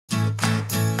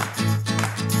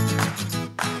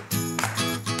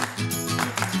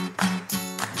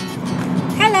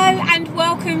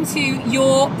welcome to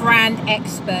Your Brand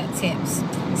Expert Tips.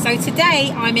 So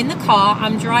today I'm in the car,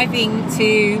 I'm driving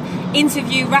to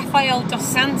interview Rafael dos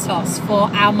Santos for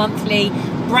our monthly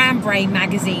Brand Brain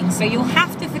magazine. So you'll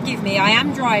have to forgive me, I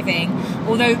am driving,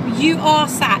 although you are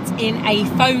sat in a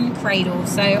phone cradle.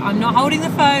 So I'm not holding the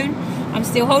phone, I'm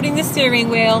still holding the steering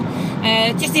wheel.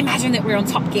 Just imagine that we're on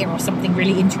Top Gear or something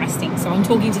really interesting. So I'm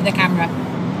talking to the camera.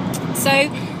 So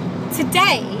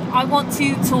today I want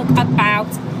to talk about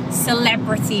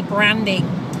celebrity branding.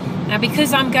 Now,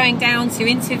 because I'm going down to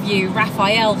interview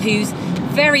Rafael, who's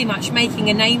very much making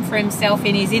a name for himself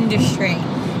in his industry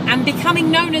and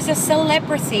becoming known as a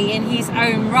celebrity in his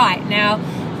own right. Now,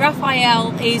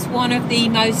 Rafael is one of the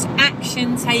most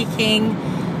action-taking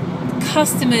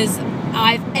customers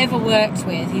I've ever worked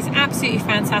with. He's absolutely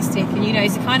fantastic, and you know,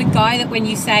 he's the kind of guy that when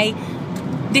you say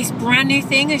this brand new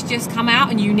thing has just come out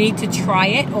and you need to try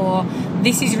it, or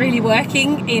this is really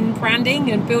working in branding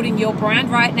and building your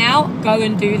brand right now, go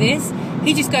and do this.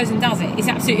 He just goes and does it. It's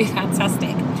absolutely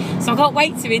fantastic. So I can't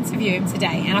wait to interview him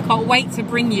today, and I can't wait to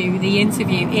bring you the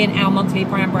interview in our monthly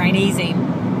Brand Brain Easy.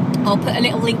 I'll put a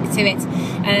little link to it,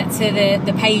 to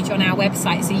the page on our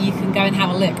website, so you can go and have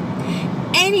a look.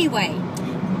 Anyway,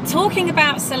 talking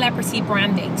about celebrity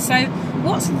branding. So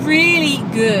what's really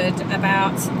good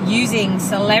about using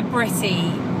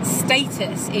celebrity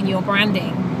status in your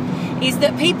branding is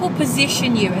that people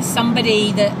position you as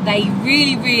somebody that they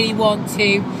really, really want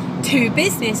to do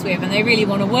business with and they really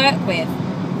want to work with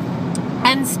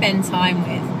and spend time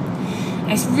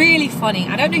with. It's really funny.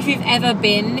 I don't know if you've ever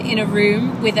been in a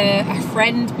room with a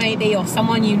friend maybe, or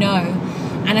someone you know,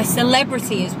 and a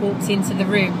celebrity has walked into the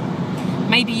room.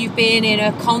 Maybe you've been in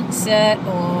a concert,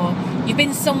 or you've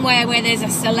been somewhere where there's a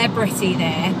celebrity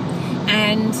there,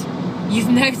 and you've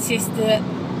noticed that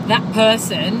that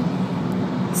person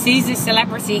sees this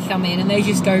celebrity come in and they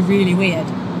just go really weird.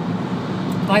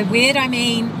 By weird, I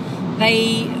mean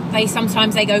they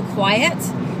sometimes they go quiet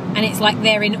and it's like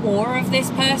they're in awe of this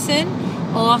person,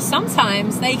 or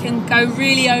sometimes they can go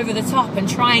really over the top and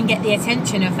try and get the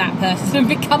attention of that person and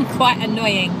become quite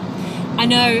annoying. I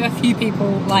know a few people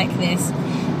like this,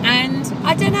 and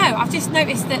I don't know, I've just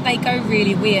noticed that they go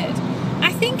really weird.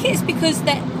 I think it's because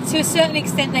that to a certain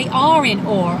extent they are in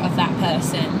awe of that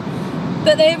person,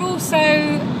 but they're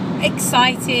also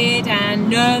excited and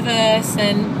nervous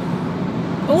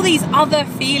and all these other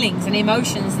feelings and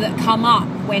emotions that come up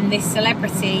when this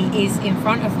celebrity is in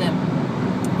front of them,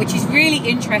 which is really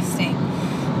interesting,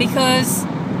 because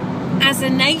as a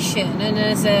nation and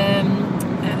as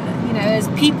as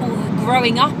people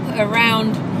growing up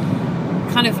around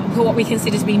kind of what we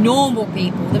consider to be normal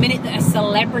people, the minute that a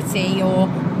celebrity or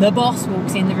the boss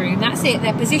walks in the room, that's it,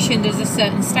 they're positioned as a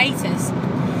certain status.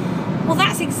 Well,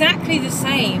 that's exactly the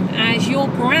same as your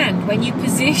brand. When you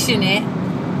position it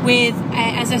with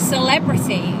as a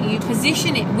celebrity, you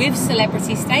position it with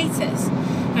celebrity status.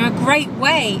 Now, a great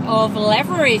way of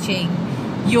leveraging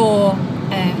your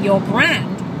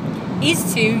brand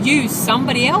is to use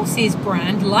somebody else's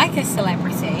brand, like a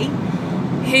celebrity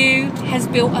who has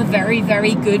built a very,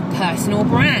 very good personal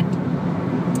brand.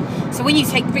 So when you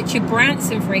take Richard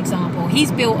Branson, for example,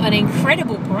 he's built an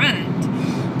incredible brand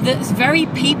that's very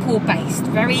people-based,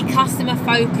 very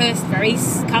customer-focused, very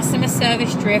customer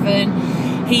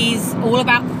service-driven. He's all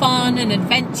about fun and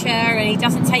adventure, and he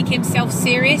doesn't take himself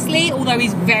seriously, although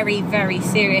he's very, very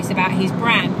serious about his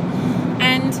brand.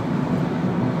 And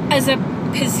as a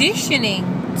positioning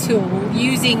tool,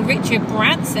 using Richard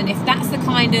Branson, if that's the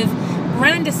kind of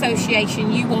brand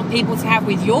association you want people to have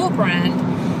with your brand,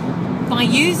 by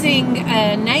using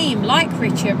a name like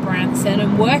Richard Branson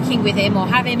and working with him or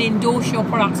have him endorse your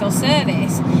product or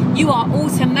service, you are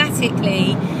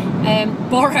automatically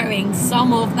borrowing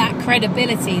some of that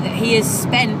credibility that he has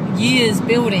spent years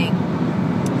building.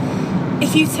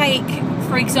 If you take,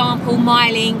 for example,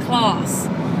 Mylene Klass,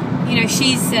 you know,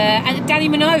 she's and Danny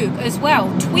Minogue as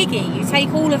well, Twiggy. You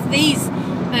take all of these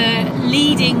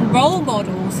leading role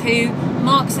models who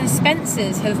Marks and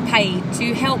Spencers have paid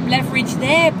to help leverage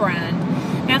their brand.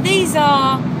 Now, these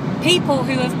are people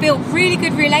who have built really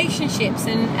good relationships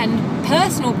and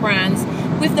personal brands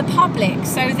with the public,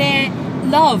 so they're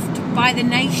loved by the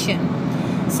nation.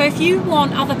 So if you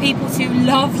want other people to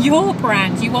love your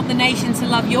brand, you want the nation to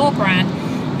love your brand,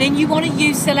 then you want to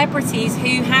use celebrities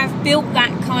who have built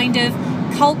that kind of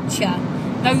culture,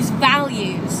 those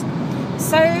values.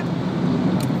 So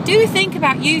do think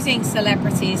about using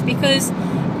celebrities, because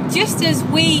just as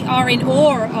we are in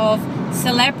awe of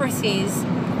celebrities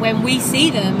when we see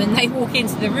them and they walk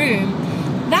into the room,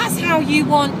 that's how you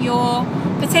want your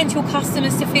potential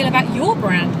customers to feel about your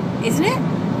brand, isn't it?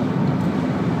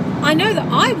 I know that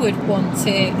I would want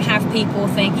to have people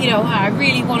think, you know, I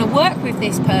really want to work with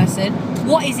this person.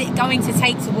 What is it going to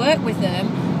take to work with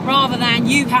them? Rather than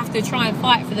you have to try and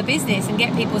fight for the business and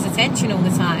get people's attention all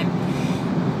the time.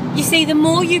 You see, the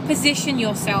more you position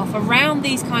yourself around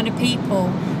these kind of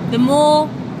people, the more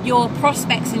your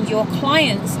prospects and your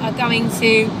clients are going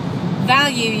to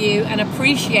value you and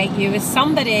appreciate you as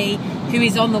somebody who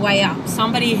is on the way up,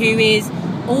 somebody who is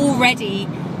already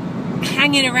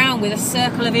hanging around with a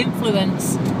circle of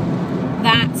influence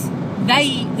that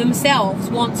they themselves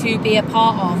want to be a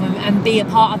part of and be a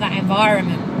part of that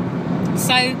environment.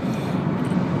 So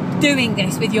doing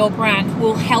this with your brand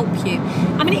will help you.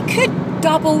 I mean, it could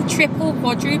double, triple,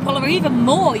 quadruple, or even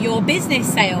more your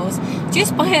business sales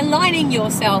just by aligning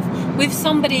yourself with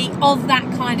somebody of that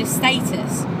kind of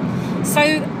status. So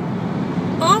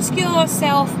ask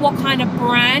yourself what kind of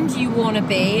brand you want to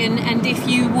be, and if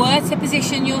you were to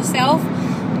position yourself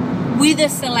with a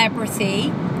celebrity,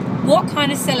 what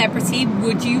kind of celebrity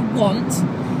would you want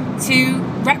to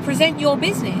represent your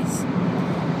business?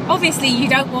 Obviously, you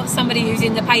don't want somebody who's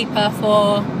in the paper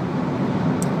for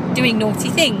doing naughty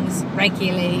things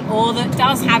regularly, or that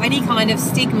does have any kind of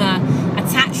stigma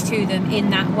attached to them in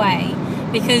that way.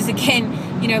 Because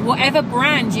again, you know, whatever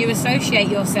brand you associate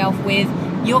yourself with,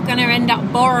 you're going to end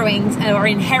up borrowing or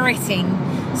inheriting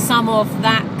some of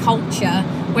that culture,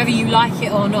 whether you like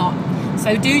it or not.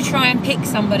 So do try and pick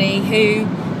somebody who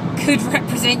could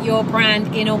represent your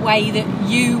brand in a way that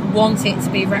you want it to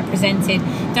be represented.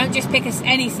 Don't just pick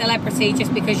any celebrity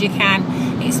just because you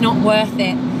can. It's not worth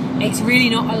it. It's really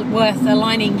not worth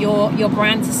aligning your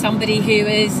brand to somebody who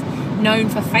is known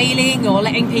for failing or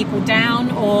letting people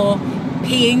down or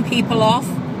peeing people off.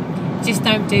 Just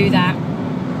don't do that.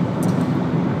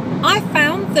 I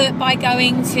found that by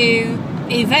going to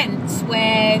events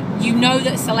where you know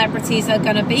that celebrities are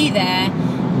going to be there,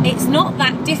 it's not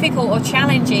that difficult or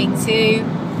challenging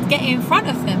to get in front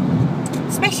of them,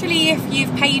 especially if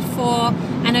you've paid for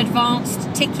an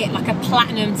advanced ticket, like a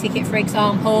platinum ticket, for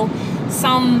example.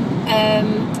 Some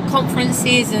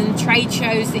conferences and trade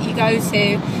shows that you go to,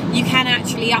 you can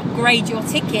actually upgrade your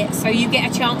ticket so you get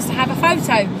a chance to have a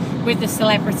photo with the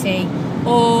celebrity,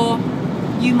 or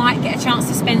you might get a chance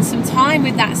to spend some time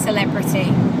with that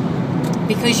celebrity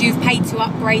because you've paid to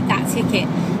upgrade that ticket.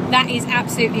 That is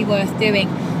absolutely worth doing.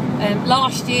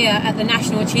 Last year at the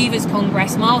National Achievers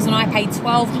Congress, Miles and I paid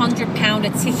 £1,200 a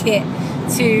ticket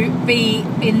to be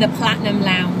in the Platinum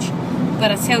Lounge.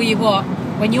 But I tell you what,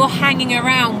 when you're hanging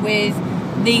around with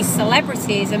these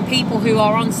celebrities and people who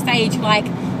are on stage like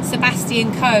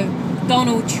Sebastian Coe,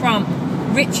 Donald Trump,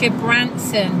 Richard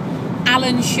Branson,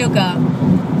 Alan Sugar,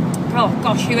 oh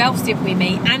gosh, who else did we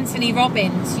meet? Anthony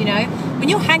Robbins, you know. When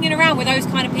you're hanging around with those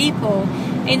kind of people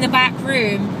in the back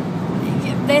room,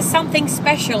 there's something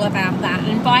special about that.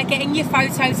 And by getting your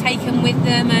photo taken with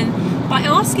them and by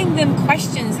asking them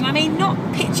questions, and I mean not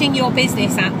pitching your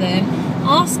business at them,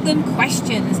 ask them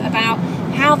questions about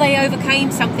how they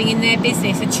overcame something in their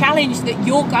business, a challenge that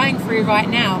you're going through right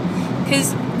now.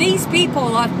 Because these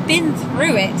people have been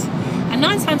through it, and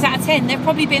 9 times out of 10 they've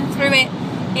probably been through it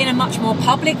in a much more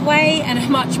public way and a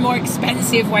much more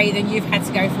expensive way than you've had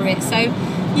to go through it. So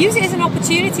use it as an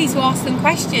opportunity to ask them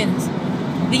questions.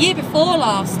 The year before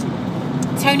last,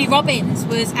 Tony Robbins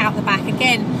was out the back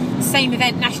again, same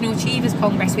event, National Achievers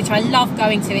Congress, which I love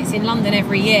going to. It's in London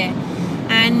every year.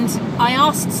 And I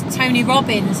asked Tony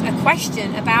Robbins a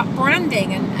question about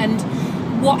branding and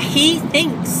what he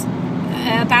thinks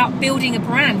about building a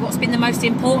brand, what's been the most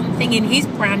important thing in his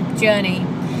brand journey.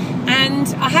 And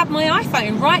I had my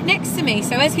iPhone right next to me,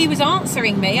 so as he was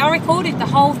answering me, I recorded the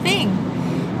whole thing.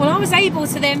 Well, I was able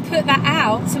to then put that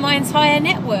out to my entire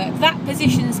network. That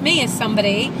positions me as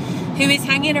somebody who is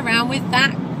hanging around with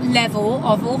that level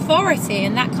of authority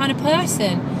and that kind of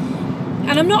person.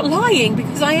 And I'm not lying,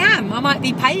 because I am. I might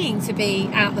be paying to be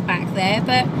out the back there,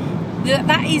 but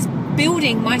that is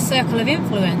building my circle of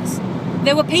influence.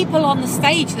 There were people on the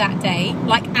stage that day,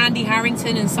 like Andy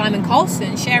Harrington and Simon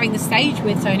Colson, sharing the stage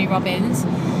with Tony Robbins,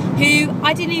 who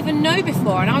I didn't even know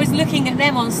before. And I was looking at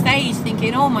them on stage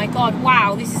thinking, oh my God,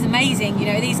 wow, this is amazing. You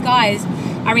know, these guys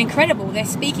are incredible. They're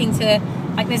speaking to,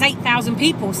 like, there's 8,000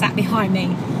 people sat behind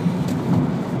me.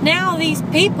 Now these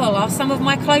people are some of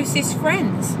my closest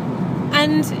friends.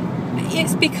 And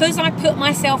it's because I put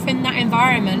myself in that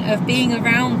environment of being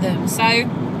around them. So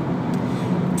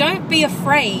don't be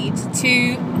afraid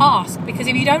to ask, because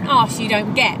if you don't ask, you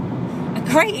don't get. A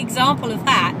great example of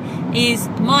that is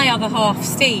my other half,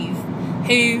 Steve,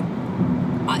 he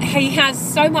has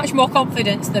so much more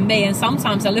confidence than me, and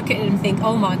sometimes I look at him and think,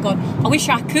 oh my God, I wish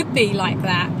I could be like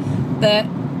that, but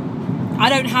I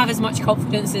don't have as much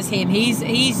confidence as him.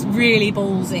 He's really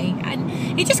ballsy,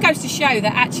 and it just goes to show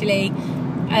that actually,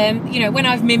 you know, when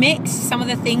I've mimicked some of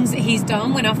the things that he's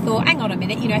done, when I've thought, hang on a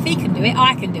minute, you know, if he can do it,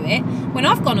 I can do it. When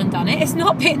I've gone and done it, it's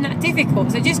not been that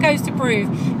difficult. So it just goes to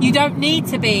prove you don't need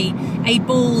to be a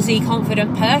ballsy,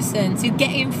 confident person to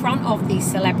get in front of these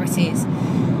celebrities.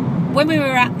 When we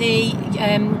were at the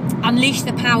Unleash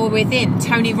the Power Within,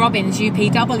 Tony Robbins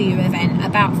UPW event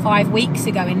about 5 weeks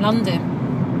ago in London,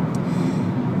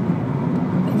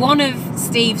 one of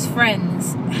Steve's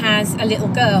friends has a little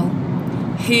girl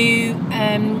who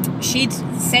she'd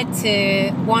said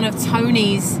to one of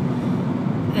Tony's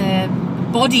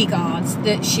bodyguards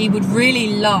that she would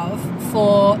really love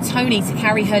for Tony to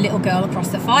carry her little girl across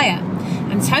the fire.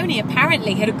 And Tony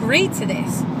apparently had agreed to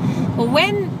this. Well,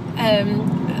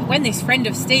 when this friend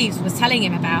of Steve's was telling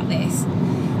him about this,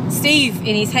 Steve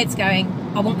in his head's going,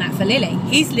 I want that for Lily,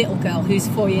 his little girl who's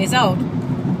 4 years old,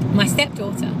 my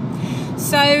stepdaughter.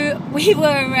 So we're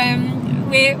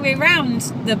round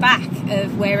the back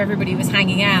of where everybody was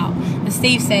hanging out, and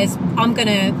Steve says, I'm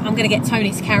gonna get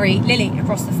Tony to carry Lily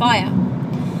across the fire.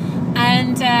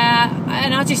 And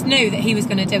I just knew that he was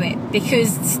going to do it,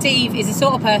 because Steve is the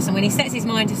sort of person, when he sets his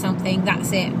mind to something,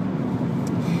 that's it.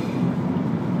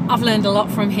 I've learned a lot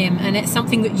from him, and it's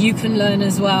something that you can learn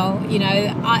as well. You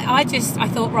know, I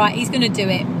thought, right, he's going to do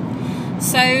it.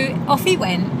 So off he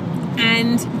went,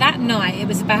 and that night it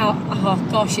was about,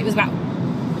 it was about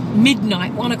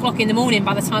midnight, 1 o'clock in the morning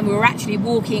by the time we were actually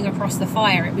walking across the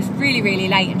fire. It was really, really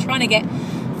late, and trying to get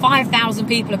 5,000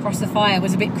 people across the fire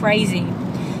was a bit crazy.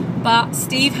 But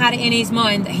Steve had it in his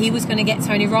mind that he was going to get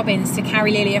Tony Robbins to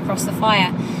carry Lily across the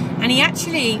fire. And he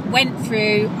actually went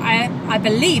through, I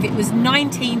believe it was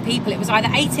 19 people. It was either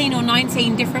 18 or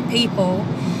 19 different people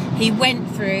he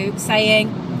went through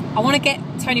saying, I want to get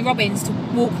Tony Robbins to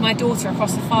walk my daughter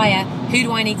across the fire. Who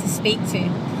do I need to speak to?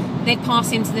 They'd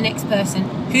pass him to the next person.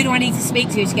 Who do I need to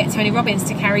speak to get Tony Robbins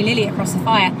to carry Lily across the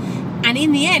fire? And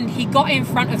in the end, he got in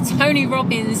front of Tony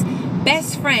Robbins'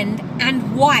 best friend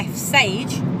and wife,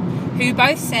 Sage, who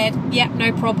both said, yep,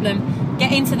 no problem.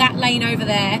 Get into that lane over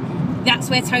there.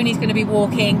 That's where Tony's going to be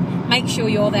walking. Make sure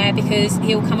you're there, because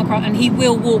he'll come across and he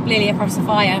will walk Lily across the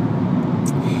fire.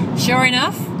 Sure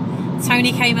enough,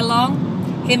 Tony came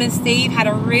along. Him and Steve had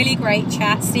a really great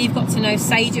chat. Steve got to know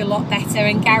Sage a lot better,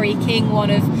 and Gary King,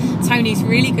 one of Tony's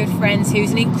really good friends,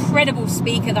 who's an incredible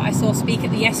speaker that I saw speak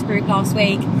at the Yes Group last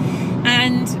week.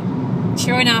 And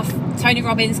sure enough, Tony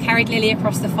Robbins carried Lily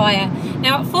across the fire.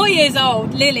 Now, at 4 years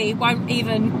old, Lily won't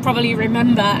even probably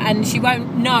remember, and she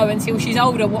won't know until she's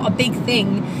older what a big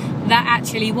thing that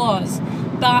actually was.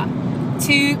 But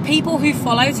to people who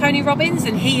follow Tony Robbins,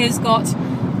 and he has got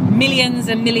millions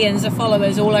and millions of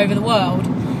followers all over the world,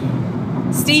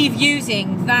 Steve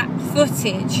using that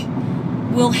footage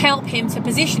will help him to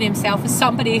position himself as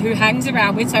somebody who hangs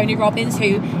around with Tony Robbins,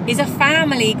 who is a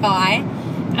family guy.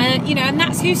 You know, and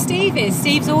that's who Steve is.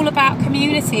 Steve's all about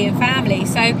community and family.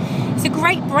 So it's a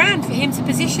great brand for him to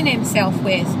position himself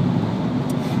with.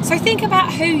 So think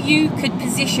about who you could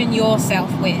position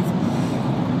yourself with.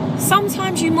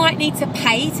 Sometimes you might need to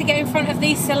pay to get in front of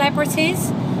these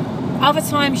celebrities. Other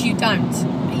times you don't.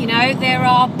 You know, there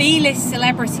are B-list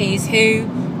celebrities who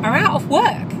are out of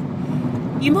work.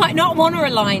 You might not want to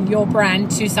align your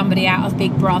brand to somebody out of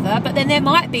Big Brother, but then there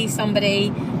might be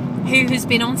somebody who has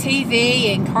been on TV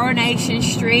in Coronation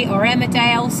Street or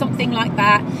Emmerdale, something like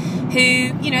that, who,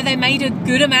 you know, they made a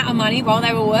good amount of money while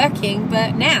they were working,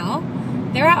 but now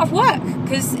they're out of work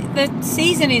because the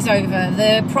season is over,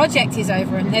 the project is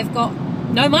over, and they've got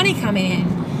no money coming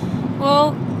in.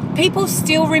 Well, people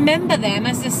still remember them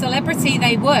as the celebrity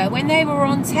they were when they were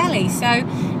on telly, so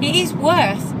it is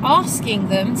worth asking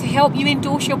them to help you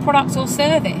endorse your product or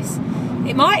service.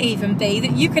 It might even be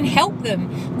that you can help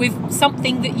them with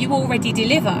something that you already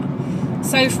deliver.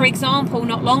 So, for example,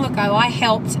 not long ago, I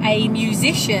helped a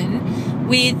musician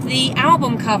with the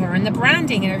album cover and the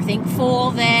branding and everything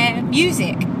for their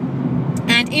music.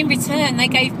 And in return, they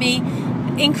gave me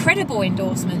incredible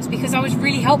endorsements because I was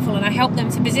really helpful, and I helped them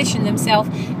to position themselves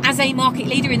as a market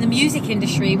leader in the music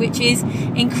industry, which is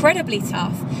incredibly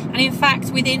tough. And in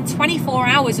fact, within 24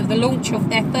 hours of the launch of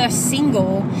their first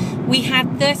single, we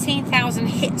had 13,000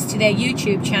 hits to their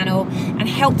YouTube channel, and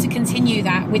helped to continue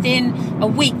that. Within a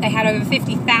week, they had over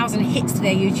 50,000 hits to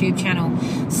their YouTube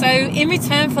channel. So in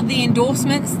return for the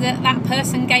endorsements that that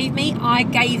person gave me, I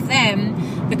gave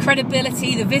them the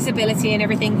credibility, the visibility and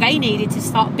everything they needed to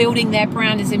start building their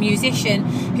brand as a musician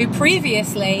who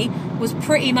previously was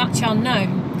pretty much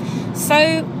unknown.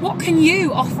 So what can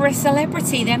you offer a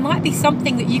celebrity? There might be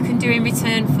something that you can do in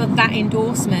return for that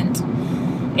endorsement.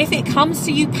 If it comes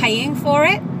to you paying for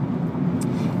it,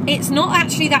 it's not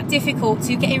actually that difficult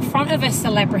to get in front of a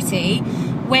celebrity.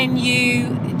 When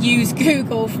you use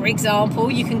Google, for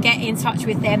example, you can get in touch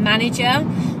with their manager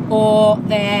or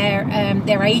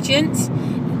their agent.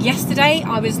 Yesterday,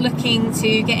 I was looking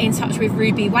to get in touch with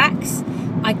Ruby Wax.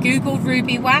 I Googled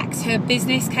Ruby Wax, her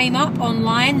business came up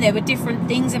online. There were different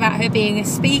things about her being a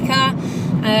speaker.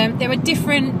 There were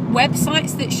different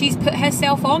websites that she's put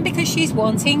herself on because she's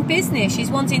wanting business. She's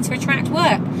wanting to attract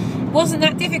work. It wasn't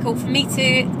that difficult for me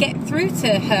to get through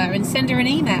to her and send her an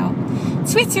email.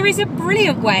 Twitter is a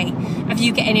brilliant way of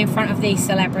you getting in front of these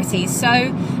celebrities.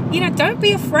 So, don't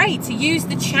be afraid to use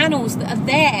the channels that are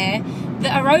there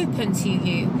that are open to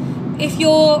you. If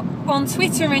you're on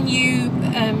Twitter and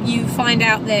you find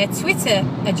out their Twitter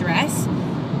address,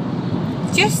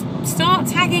 just start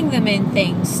tagging them in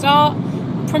things, start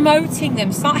promoting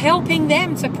them, start helping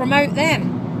them to promote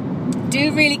them.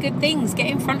 Do really good things, get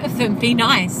in front of them, be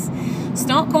nice,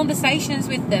 start conversations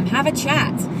with them, have a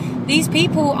chat. These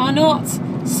people are not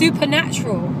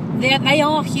supernatural. They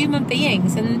are human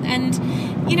beings, and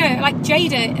like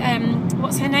Jada,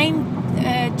 what's her name?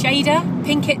 Jada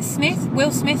Pinkett Smith,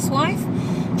 Will Smith's wife.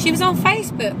 She was on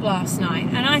Facebook last night,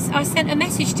 and I sent a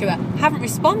message to her. Haven't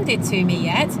responded to me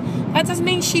yet. That doesn't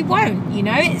mean she won't.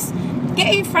 It's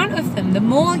get in front of them. The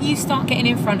more you start getting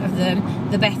in front of them,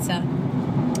 the better.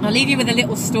 I'll leave you with a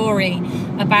little story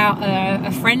about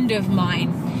a friend of mine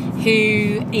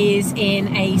who is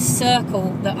in a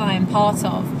circle that I am part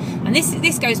of, and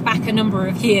this goes back a number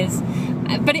of years,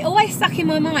 but it always stuck in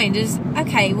my mind as,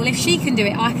 okay, well, if she can do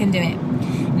it, I can do it.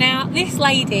 Now, this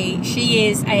lady, she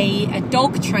is a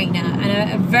dog trainer,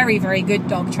 and a very, very good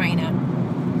dog trainer,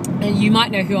 and you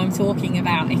might know who I'm talking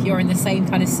about if you're in the same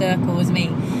kind of circle as me.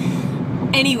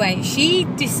 Anyway, she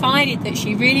decided that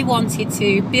she really wanted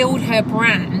to build her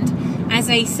brand as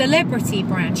a celebrity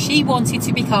brand. She wanted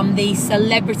to become the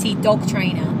celebrity dog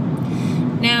trainer.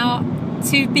 Now,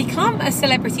 to become a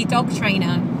celebrity dog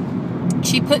trainer,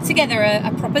 she put together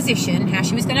a proposition how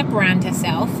she was going to brand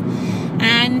herself,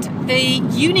 and the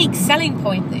unique selling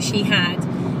point that she had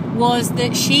was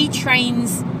that she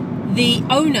trains the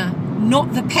owner,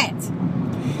 not the pet.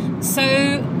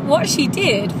 So what she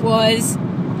did was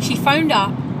she phoned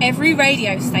up every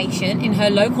radio station in her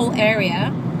local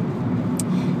area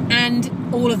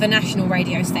and all of the national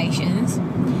radio stations.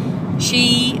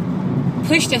 She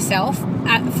pushed herself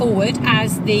forward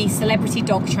as the celebrity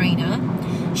dog trainer.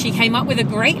 She came up with a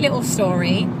great little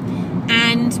story,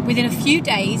 and within a few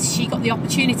days she got the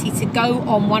opportunity to go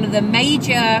on one of the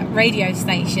major radio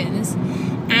stations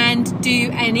and do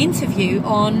an interview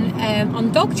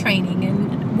on dog training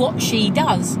and what she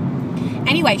does.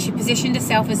 Anyway, she positioned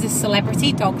herself as a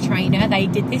celebrity dog trainer. They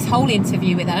did this whole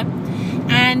interview with her,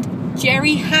 and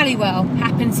Jerry Halliwell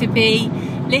happened to be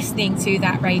listening to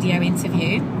that radio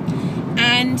interview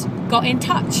and got in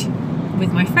touch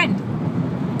with my friend.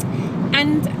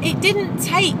 And it didn't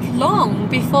take long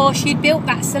before she'd built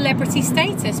that celebrity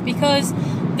status, because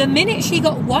the minute she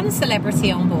got one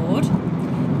celebrity on board,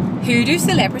 who do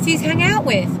celebrities hang out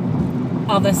with?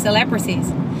 Other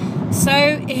celebrities. So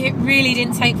it really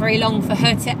didn't take very long for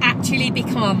her to actually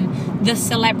become the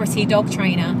celebrity dog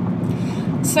trainer.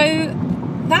 So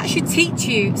that should teach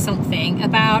you something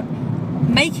about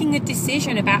making a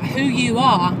decision about who you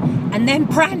are and then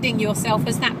branding yourself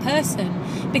as that person.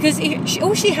 Because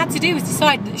all she had to do was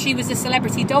decide that she was a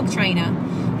celebrity dog trainer,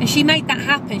 and she made that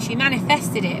happen. She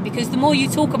manifested it, because the more you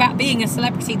talk about being a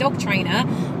celebrity dog trainer,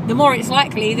 the more it's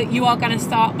likely that you are going to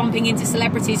start bumping into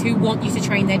celebrities who want you to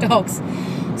train their dogs.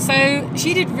 So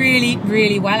she did really,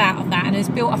 really well out of that and has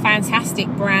built a fantastic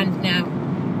brand now.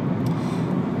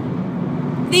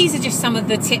 These are just some of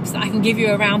the tips that I can give you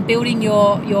around building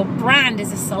your brand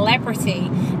as a celebrity.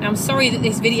 Now, I'm sorry that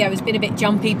this video has been a bit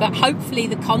jumpy, but hopefully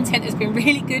the content has been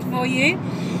really good for you.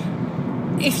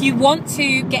 If you want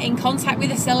to get in contact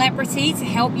with a celebrity to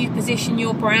help you position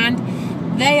your brand,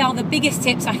 they are the biggest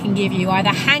tips I can give you.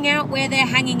 Either hang out where they're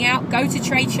hanging out, go to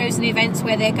trade shows and events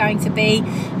where they're going to be,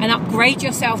 and upgrade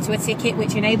yourself to a ticket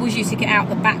which enables you to get out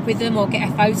the back with them or get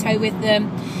a photo with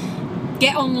them.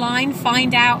 Get online,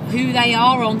 find out who they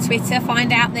are on Twitter,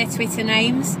 find out their Twitter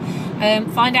names,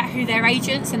 find out who their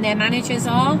agents and their managers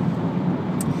are.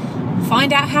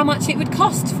 Find out how much it would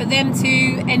cost for them to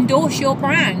endorse your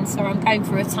brand. Sorry, I'm going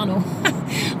through a tunnel.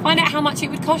 Find out how much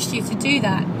it would cost you to do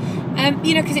that.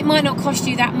 Because it might not cost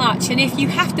you that much. And if you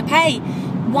have to pay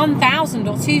 £1,000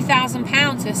 or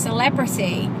 £2,000 to a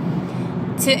celebrity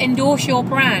to endorse your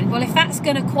brand, well, if that's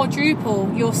going to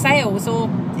quadruple your sales or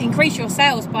increase your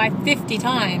sales by 50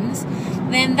 times,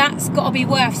 then that's got to be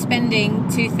worth spending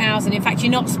 £2,000. In fact,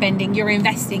 you're not spending, you're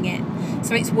investing it.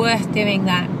 So it's worth doing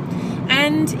that.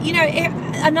 And you know,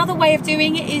 another way of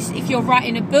doing it is if you're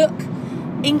writing a book,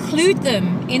 include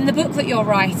them in the book that you're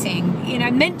writing. You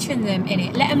know, mention them in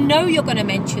it. Let them know you're going to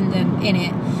mention them in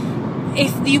it.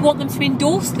 If you want them to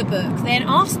endorse the book, then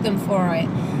ask them for it.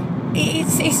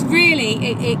 It's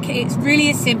really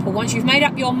as simple. Once you've made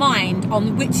up your mind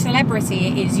on which celebrity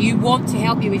it is you want to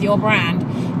help you with your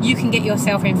brand, you can get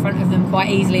yourself in front of them quite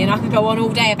easily. And I could go on all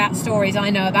day about stories I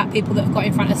know about people that have got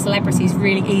in front of celebrities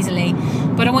really easily,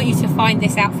 but I want you to find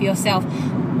this out for yourself.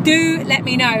 Do let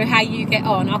me know how you get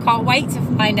on. I can't wait to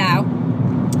find out.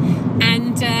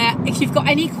 And if you've got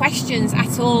any questions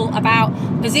at all about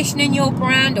positioning your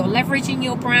brand or leveraging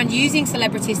your brand using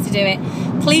celebrities to do it,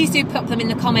 please do put them in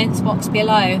the comments box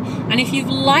below. And if you've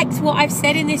liked what I've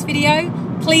said in this video,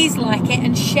 please like it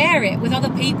and share it with other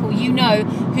people you know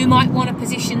who might want to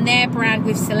position their brand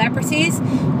with celebrities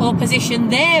or position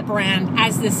their brand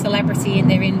as the celebrity in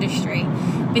their industry,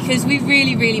 because we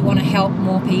really want to help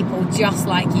more people just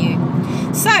like you.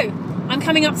 So I'm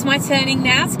coming up to my turning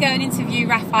now to go and interview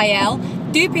Raphael.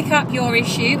 Do pick up your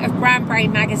issue of Brand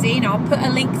Brain magazine. I'll put a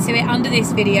link to it under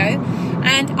this video,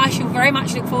 and I shall very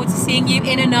much look forward to seeing you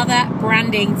in another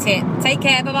branding tip. Take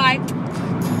care, bye bye.